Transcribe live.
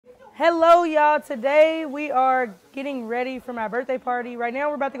Hello, y'all. Today we are getting ready for my birthday party. Right now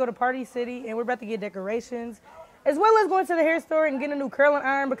we're about to go to Party City and we're about to get decorations, as well as going to the hair store and getting a new curling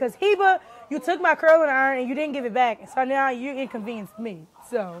iron because Heba, you took my curling iron and you didn't give it back. So now you inconvenienced me.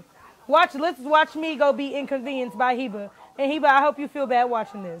 So let's watch me go be inconvenienced by Heba. And Heba, I hope you feel bad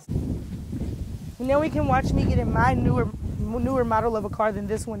watching this. And then we can watch me get in my newer model of a car than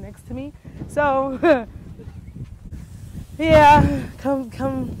this one next to me. So yeah, come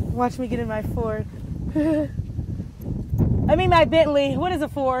watch me get in my Ford. I mean my Bentley. What is a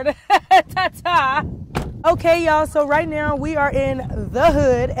Ford? Ta-ta. Okay, y'all, so right now we are in the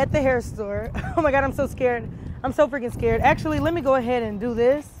hood at the hair store. Oh my God, I'm so scared. I'm so freaking scared. Actually, let me go ahead and do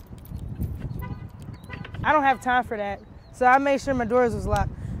this. I don't have time for that. So I made sure my doors was locked.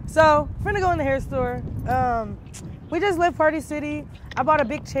 So I'm gonna go in the hair store. We just left Party City. I bought a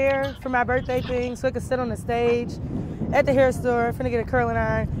big chair for my birthday thing so I could sit on the stage at the hair store. Finna get a curling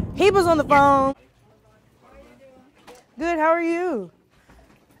iron. Heba's on the phone. Good, how are you?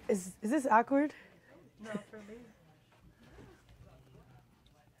 Is this awkward? No, for me.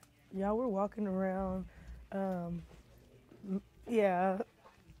 Y'all, we're walking around. Yeah.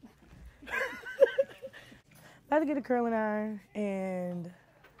 About to get a curling iron and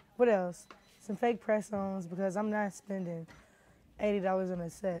what else? Some fake press-ons because I'm not spending $80 on a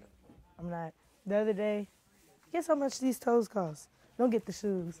set. I'm not. The other day, guess how much these toes cost? Don't get the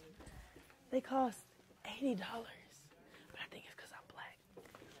shoes. They cost $80. But I think it's because I'm black.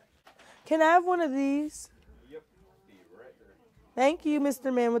 Can I have one of these? Yep. Be right there. Thank you,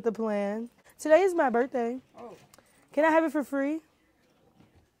 Mr. Man with the plan. Today is my birthday. Oh. Can I have it for free?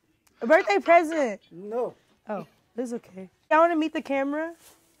 A birthday present. No. Oh, it's okay. Y'all want to meet the camera?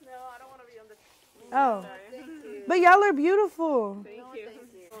 No, I don't want to be on the. Oh. But y'all are beautiful. Thank you.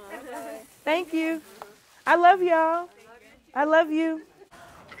 Thank you. I love y'all. I love you.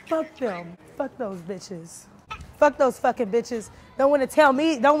 Fuck them. Fuck those bitches. Fuck those fucking bitches. Don't want to tell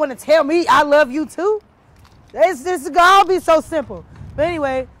me I love you too? It's gonna be so simple. But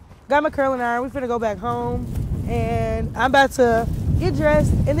anyway, got my curling iron. We finna go back home. And I'm about to get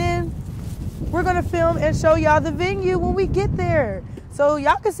dressed. And then we're gonna film and show y'all the venue when we get there. So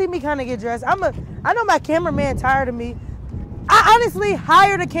y'all can see me kind of get dressed. I know my cameraman tired of me. I honestly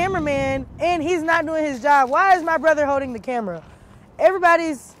hired a cameraman and he's not doing his job. Why is my brother holding the camera?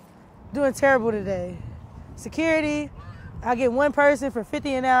 Everybody's doing terrible today. Security, I get one person for $50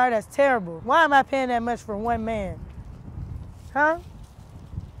 an hour. That's terrible. Why am I paying that much for one man? Huh?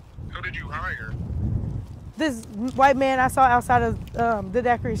 Who did you hire? This white man I saw outside of the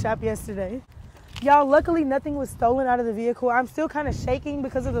daiquiri shop yesterday. Y'all, luckily nothing was stolen out of the vehicle. I'm still kind of shaking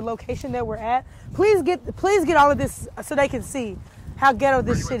because of the location that we're at. Please get all of this so they can see how ghetto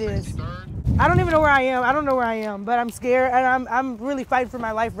this shit is. I don't even know where I am. I don't know where I am, but I'm scared and I'm really fighting for my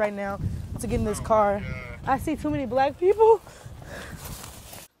life right now to get in this car. I see too many black people.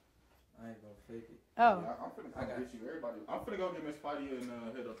 I ain't gonna fake it. Oh. Yeah, I'm finna get you everybody. I'm finna go get Miss Spotty and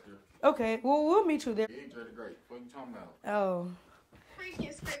head up there. Okay, well, we'll meet you there. Yeah, enjoy the great. What you talking about? Oh.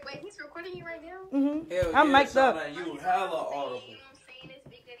 Freaking script. Wait, he's recording you right now? Mm-hmm. Hell I'm yeah, mic'd up. like you hella audible. You know what I'm saying? It's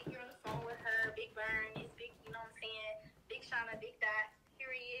Big Daddy here on the phone with her. Big Burn. It's Big, you know what I'm saying? Big Shauna, Big Dot.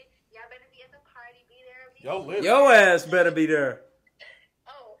 Period. Y'all better be at the party. Be there. Your ass better be there.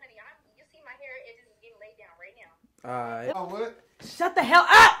 Oh, honey, you see my hair? It just is getting laid down right now. Alright. Oh, what? Shut the hell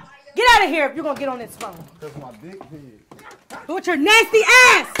up! Get out of here if you're gonna get on this phone. That's my dick big. With your nasty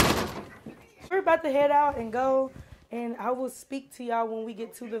ass! We're about to head out and go, and I will speak to y'all when we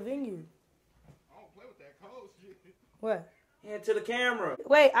get to the venue. I don't play with that cold shit. What? Hand to the camera.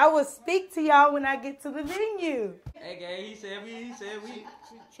 Wait, I will speak to y'all when I get to the venue. Hey, gang, he said we.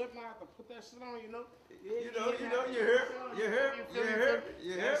 She tripping. I have to put that shit on, you know? You heard.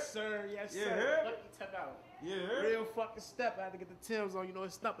 Yes, sir. Yes, You sir. heard? Let me tap out. You heard? Real fucking step. I had to get the Timbs on. You know,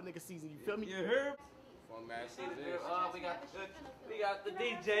 it's stumping nigga season. You feel me? You heard? Fun man season. We got the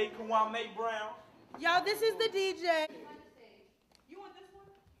DJ, Kwame Brown. Y'all, this is the DJ. You want this one?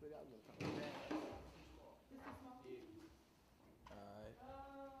 Alright.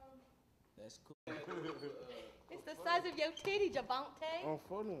 That's cool. It's the size of your titty, Javante. On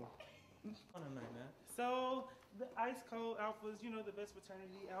phone. So the ice cold alphas, you know, the best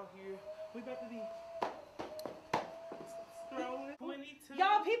fraternity out here. We about to be throwing 22.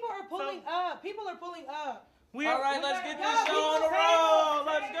 Y'all, people are pulling up. People are pulling up. Alright, let's get y'all, this show on the people roll.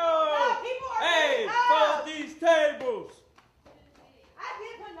 Let's go. Y'all, people are Hey, pulling fold up. these tables. I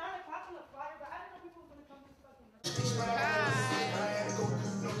did put 9 o'clock on the flyer, but I didn't know people were gonna come this fucking.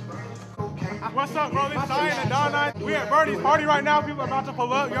 What's up, bro? This is Zion and Donna. We at Birdie's party right now. People are about to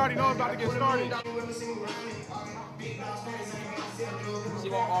pull up. You already know it's about to get started. See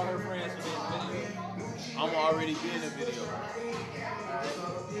want all her friends to be in the video? I'm already be in the video.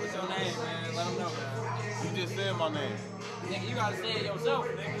 What's your name, man? Let them know, man. You just said my name. Nigga, you gotta say it yourself,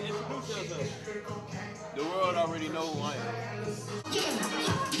 nigga. Introduce yourself. The world already know who I am.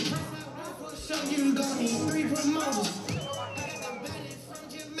 You gon' need 3 promoters.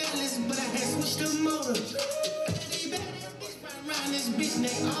 But I had switched the motor.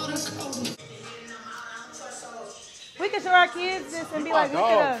 We can show our kids this and be like, look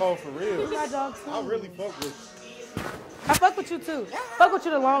at us. Dog for real. My dog too. I really fuck with I fuck with you too. Fuck with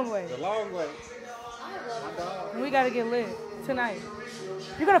you the long way. the long way. And we gotta get lit tonight.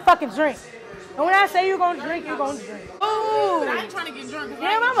 You're gonna fucking drink. And when I say you're gonna drink, you're gonna drink. Ooh. I ain't trying to get drunk.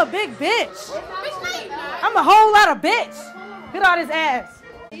 Damn, I'm a big bitch. I'm a whole lot of bitch. Look at all this ass.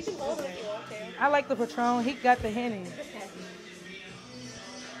 I like the Patron. He got the Henny.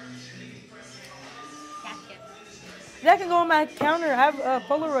 That can go on my counter. I have a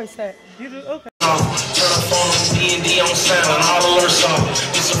Polaroid set. You do? Okay. D&D on sound, all alerts on.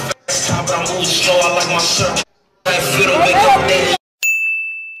 It's a fast top, but I'm moving slow. I like my shirt. I feel the wake up, nigga.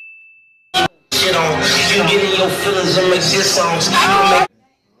 Shit on. You get in your feelings and make shit songs.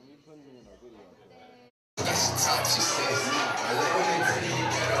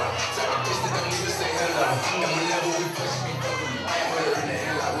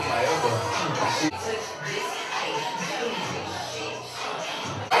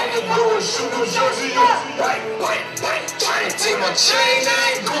 Shoot New Jersey up. Bang, bang, bang. Trying to take my chain, I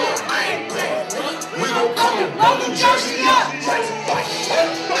ain't going. We gon' come and blow New Jersey up. Bang, bang,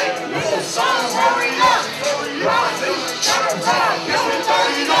 bang, bang. We gon' songs, hurry up. Trying to rob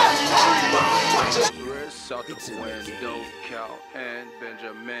everybody up. Wrist out the window, Cal and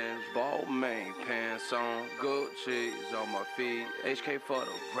Benjamin's ball main pants on, Gucci's on my feet, HK for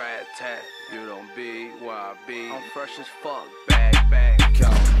the rat tat. You don't be where I be. I'm fresh as fuck, bag,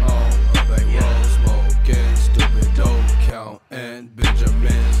 count on. Roll smoking, stupid dope, count and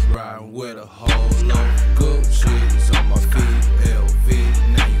Benjamin's riding with a whole load. Gucci's on my feet, LV,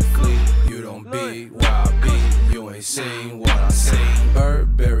 now you fleet. You don't be where I be, you ain't seen what I seen.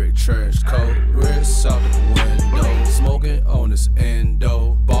 Burberry trench coat, wrists out the window, smoking on this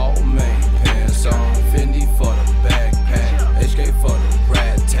endo. Ball main pants on, Fendi for the backpack, HK for the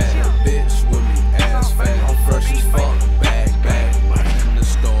rat tat. Bitch with me ass fat, I'm fresh as fuck, bag. In the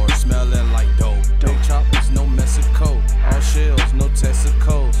store, smelling like dope. Big choppers, no Mexico. All shells, no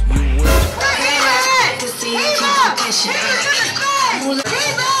Texacos. You win.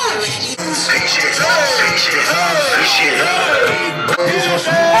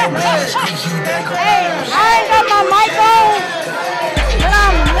 Hey, I ain't got my mic on, but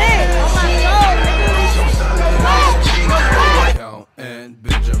I'm lit on my soul, Count and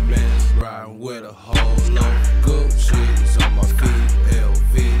Benjamin's riding with a whole load. Gucci's on my feet,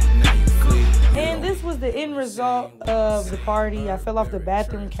 LV, now you fleet. And this was the end result of the party. I fell off the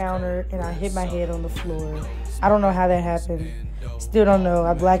bathroom counter and I hit my head on the floor. I don't know how that happened. Still don't know.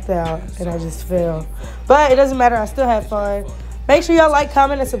 I blacked out and I just fell. But it doesn't matter. I still had fun. Make sure y'all like,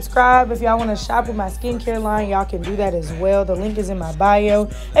 comment, and subscribe. If y'all want to shop with my skincare line, y'all can do that as well. The link is in my bio.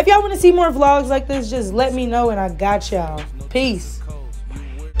 If y'all want to see more vlogs like this, just let me know and I got y'all. Peace.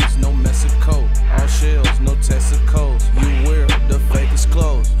 No Mexico, all shells, no Texacos.